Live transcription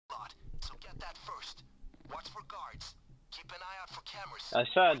So get that first. Watch for guards. Keep an eye out for cameras. I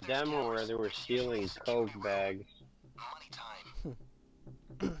saw a demo where they were stealing Coke bags. Money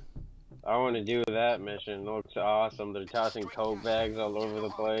time. I want to do that mission. It looks awesome. They're tossing Coke bags all over the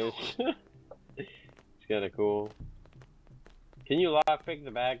place. It's kind of cool. Can you lockpick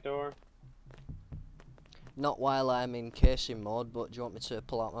the back door? Not while I'm in casing mode, but do you want me to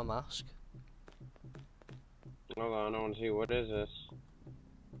pull out my mask? Hold on, I want to see. What is this?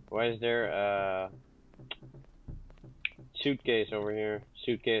 Why is there a suitcase over here?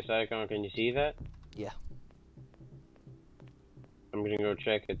 Suitcase icon, can you see that? Yeah. I'm gonna go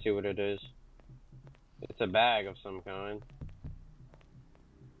check it, see what it is. It's a bag of some kind.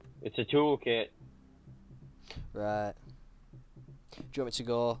 It's a toolkit. Right. Do you want me to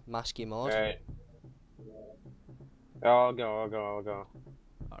go masky mode? Alright. I'll go.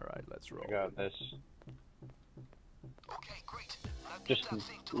 Alright, let's roll. I got this. Okay, great. Just,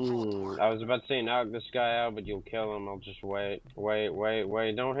 I was about to say knock this guy out, but you'll kill him. I'll just wait.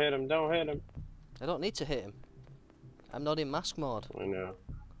 Don't hit him, I don't need to hit him. I'm not in mask mode. I know.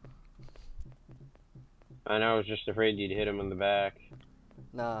 I was just afraid you'd hit him in the back.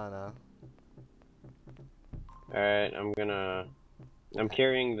 No. Alright, I'm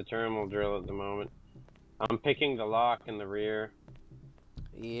carrying the thermal drill at the moment. I'm picking the lock in the rear.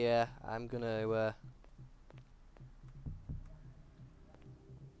 Yeah, I'm gonna,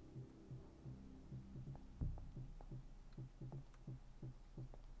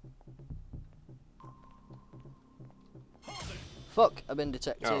 Fuck, I've been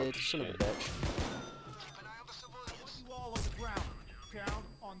detected, Oh, son of a shit. bitch. Keep an eye on the civilians. You all on the ground. Down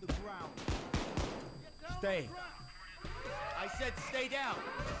on the ground. Stay. I said stay down.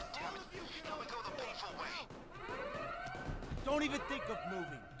 Damn it. Now we go the painful way. Don't even think of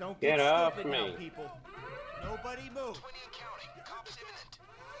moving. Don't Get get off stupid now, me. people. Nobody move. 20 and counting. Cops imminent.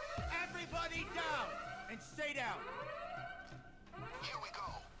 Everybody down and stay down. Here we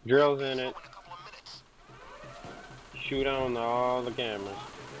go. Drill's in it. In a couple of minutes. Shoot on all the cameras.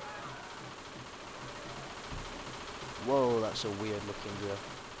 Whoa, that's a weird looking drill.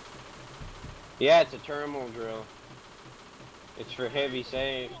 Yeah, it's a thermal drill. It's for heavy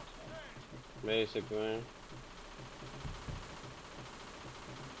safe, basically.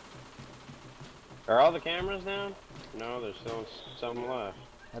 Are all the cameras down? No, there's still some left.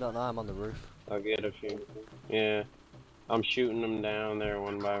 I don't know, I'm on the roof. I'll get a few. Yeah. I'm shooting them down there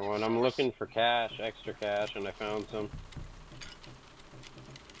one by one. I'm looking for cash, extra cash, and I found some.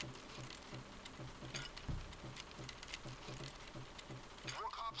 More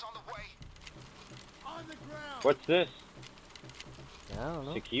cops on the way. On the ground. What's this? I don't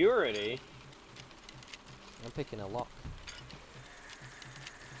know. Security? I'm picking a lock.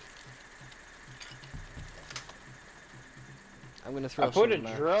 I'm gonna throw I put a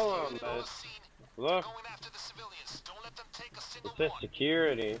some, drill on this. Look, Going after the civilians. Don't let them take a single it says one.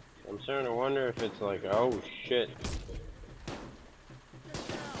 security. I'm starting to wonder if it's like, oh shit.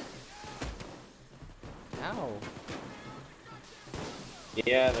 Ow.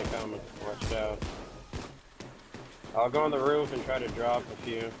 Yeah, they're coming. Watch out. I'll go on the roof and try to drop a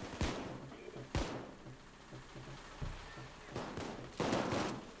few.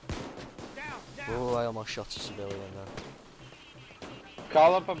 Oh, I almost shot a civilian there.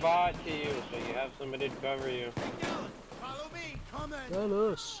 Call up a bot to you so you have somebody to cover you. Follow me. Come in. Tell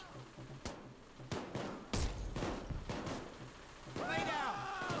us. Lay down.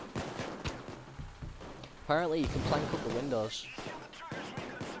 Apparently you can plank up the windows.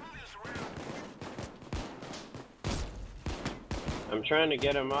 I'm trying to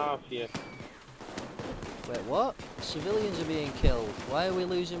get him off you. Wait, what? Civilians are being killed. Why are we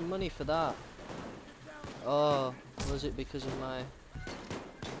losing money for that? Oh, was it because of my...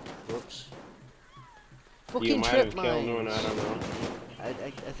 Whoops. You Fucking might trip have killed one, mines! I don't know. I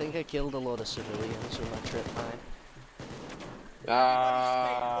think I killed a lot of civilians with my trip mine.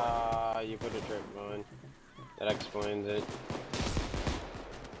 Ah, you put a trip mine. That explains it.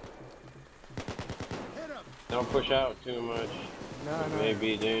 Don't push out too much. No, It no. may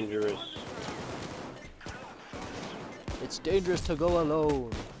be dangerous. It's dangerous to go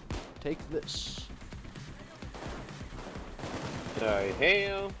alone. Take this. Die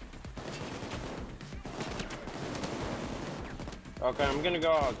hail. Okay, I'm gonna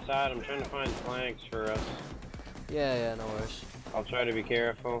go outside. I'm trying to find planks for us. Yeah, no worries. I'll try to be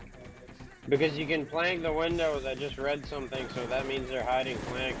careful. Because you can plank the windows. I just read something, so that means they're hiding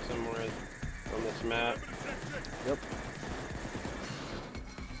planks somewhere on this map. Yep.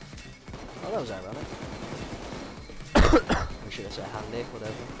 Oh, that was ironic. We should have said handy,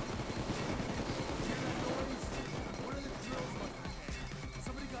 whatever.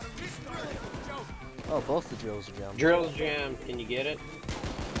 Somebody got Oh, both the drills are jammed. Drill's jammed. Can you get it?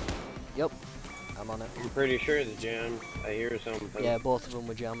 Yep, I'm on it. I'm pretty sure it's jammed. I hear something. Yeah, both of them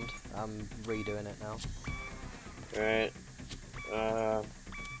were jammed. I'm redoing it now. Alright.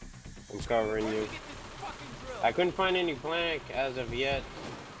 I'm covering you. I couldn't find any plank as of yet.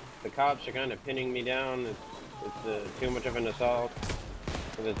 The cops are kind of pinning me down. It's too much of an assault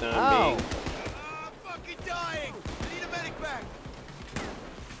for the time being. I'm fucking dying! I need a medic back!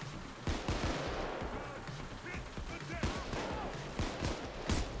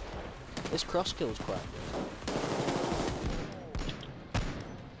 This cross kill's quite good.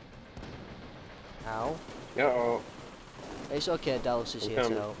 Ow. Uh-oh. It's okay, Dallas is I'm here to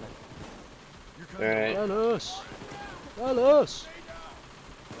coming. help me. Alright. Dallas! Dallas!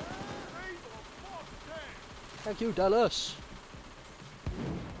 Thank you, Dallas!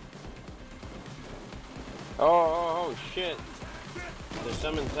 Oh, shit. There's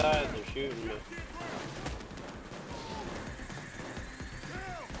some inside. They're shooting me.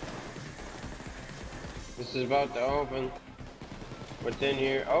 This is about to open. What's in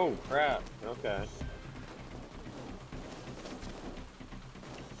here? Oh, crap. Okay.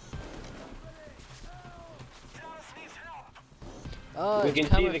 Oh, We it's can see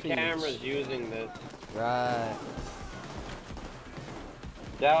camera the feeds. cameras using this. Right.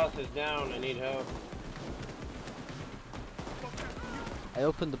 Dallas is down. I need help. I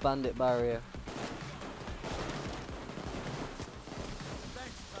opened the bandit barrier.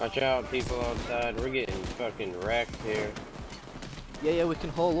 Watch out, people outside. We're getting fucking wrecked here. Yeah, we can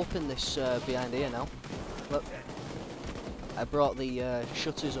haul up in this behind here now. Look. I brought the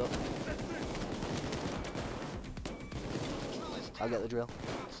shutters up. I'll get the drill.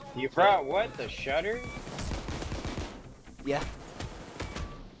 You brought what? The shutter? Yeah.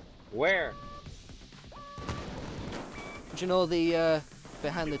 Where? Do you know the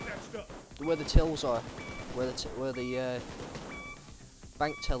behind the where the tills are, where the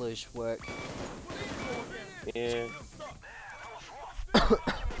bank tellers work? Yeah. All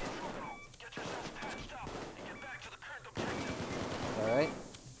right.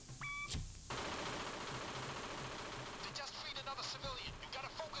 They just freed another civilian. You gotta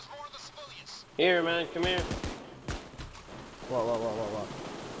focus more on the civilians. Here, man. Come here. What?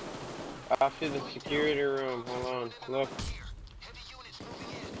 Off to the security room. Hold on. Look. Here, heavy units moving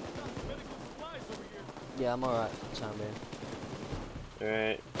in. Yeah, I'm alright for the time being.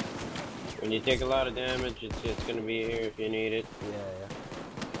 Alright. When you take a lot of damage, it's gonna be here if you need it. Yeah.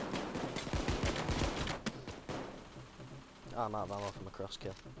 Oh, I'm out of ammo from a cross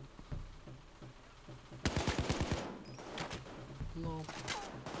kill. No.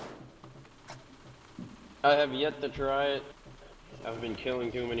 I have yet to try it. I've been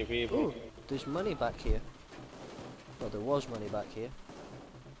killing too many people. Ooh, there's money back here. Well, there was money back here.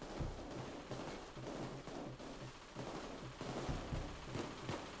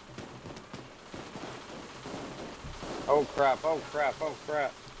 Oh crap, oh crap, oh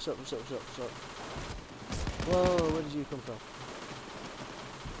crap. What's up? Whoa, where did you come from?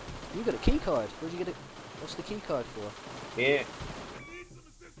 You got a key card. Where'd you get it? What's the key card for? Yeah.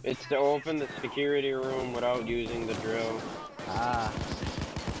 It's to open the security room without using the drill. Ah.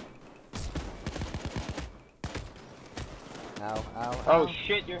 Ow. Oh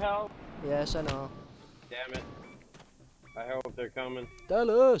shit, your help! Yes, I know. Damn it. I hope they're coming.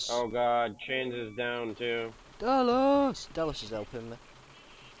 Dallas! Oh god, Chains is down too. Dallas! Dallas is helping me.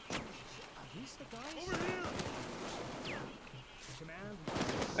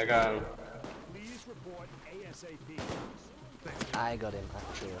 I got him. Please report ASAP. I got him,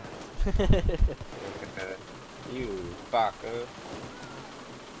 actually. You fucker.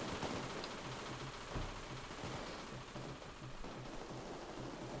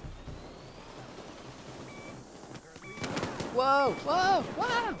 Whoa!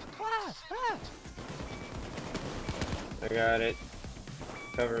 I got it.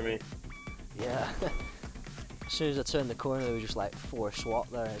 Cover me. Yeah. As soon as I turned the corner, there was just like 4 SWAT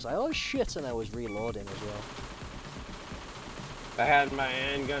there. It's like, oh shit, and I was reloading as well. I had my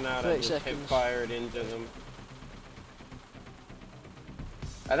handgun out, I 30 just seconds. fired into them.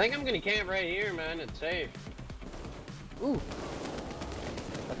 I think I'm gonna camp right here, man. It's safe. Ooh!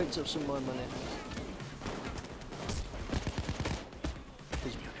 I picked up some more money.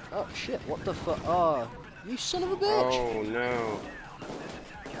 Oh shit, what the fuck? Oh, you son of a bitch! Oh no.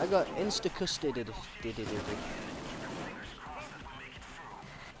 I got insta-custodied.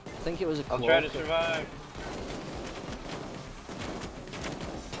 I think it was a I'll cloak. try to survive.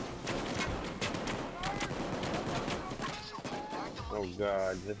 Oh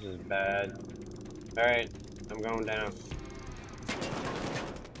god, this is bad. Alright, I'm going down.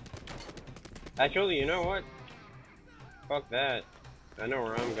 Actually, you know what? Fuck that. I know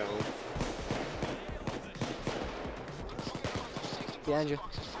where I'm going. Behind you.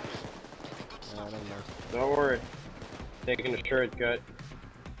 No, never mind. Don't worry. Taking a shortcut.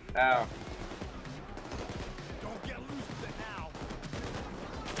 Ow. Don't get loose with it now.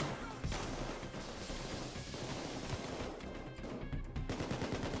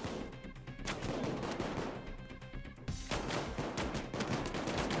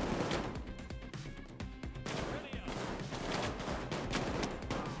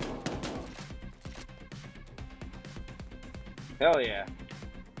 Hell yeah.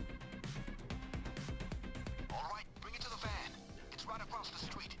 Alright, bring it to the van. It's right across the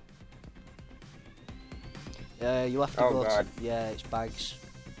street. You have to Oh, go God. to... Yeah, it's bags.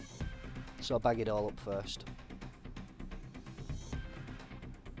 So bag it all up first.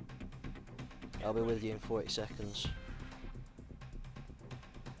 I'll be with you in 40 seconds.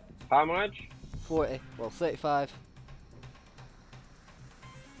 How much? 40. Well, 35.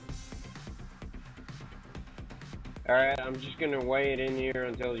 Alright, I'm just gonna wait in here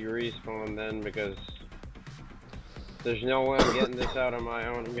until you respawn then, because there's no way I'm getting this out on my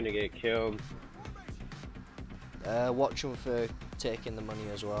own. I'm gonna get killed. Watch them for taking the money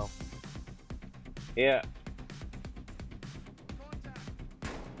as well. Yeah.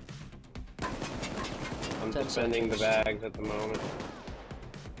 I'm 10 defending the seconds. bags at the moment.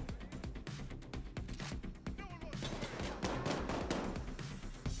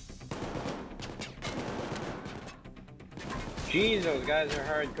 Jeez, those guys are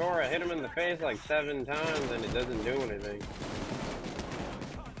hardcore. I hit them in the face like 7 times and it doesn't do anything.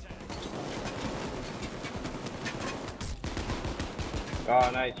 Oh,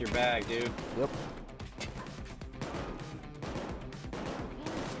 nice, your bag, dude. Yep.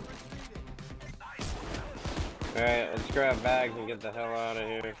 Alright, let's grab bags and get the hell out of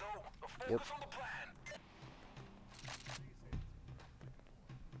here. Yep.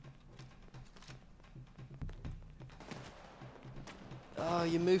 Oh,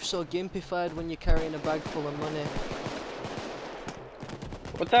 you move so gimpified when you're carrying a bag full of money.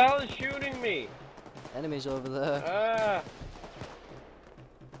 What the hell is shooting me? Enemies over there. Ah!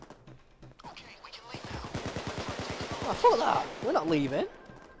 Okay, we can leave now. Oh, fuck that! We're not leaving.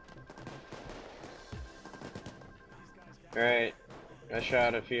 Alright, I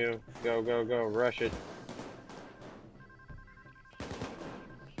shot a few. Go, go, go, rush it.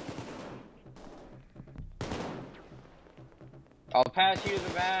 I'll pass you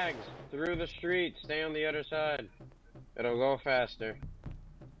the bags through the street. Stay on the other side. It'll go faster.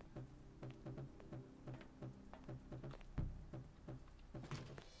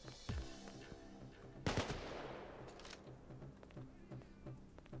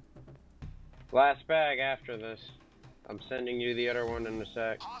 Last bag after this. I'm sending you the other one in a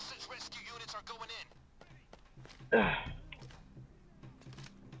sec. Hostage rescue units are going in.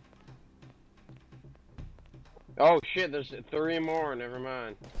 Oh shit, there's 3 more, never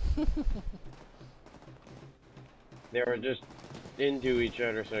mind. They were just into each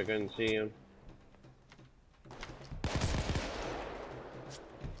other so I couldn't see them.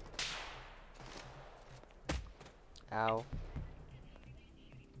 Ow.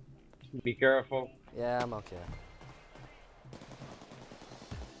 Be careful. Yeah, I'm okay.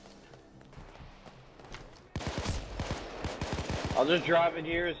 I'll just drop it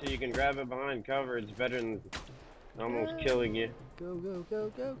here so you can grab it behind cover. It's better than almost killing you. Go, go, go,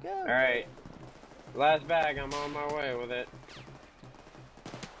 go, go. Alright. Last bag, I'm on my way with it.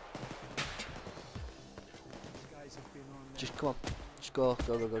 Just come on. Just go,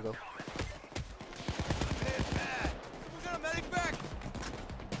 go, go, go, go.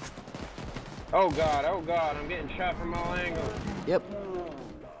 Oh god, I'm getting shot from all angles. Yep.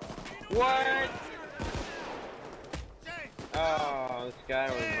 What? Oh, this guy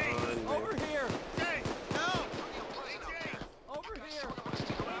was behind me. Over here! Jay! Help! Jay! Over here!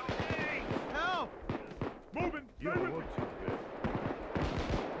 Jay! Help! Moving! You don't look too good.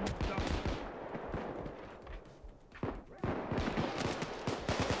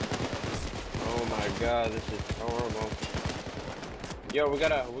 Oh my god, this is horrible. Yo, we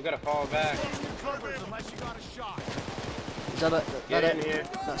gotta fall back. Unless you got a shot. Is that it? Get That in it? here.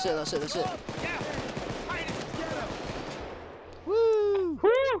 That's it, that's it, that's it. Yeah! Hide it together! Woo! Woo!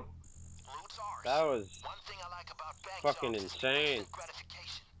 Loot's ours. That was One thing I like about bank fucking jobs is insane. instant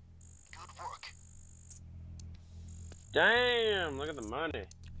gratification. Good work. Damn, look at the money.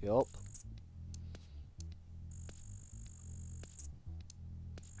 Yup.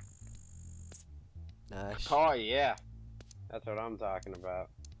 Nice. Oh yeah. That's what I'm talking about.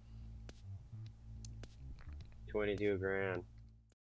 22 grand.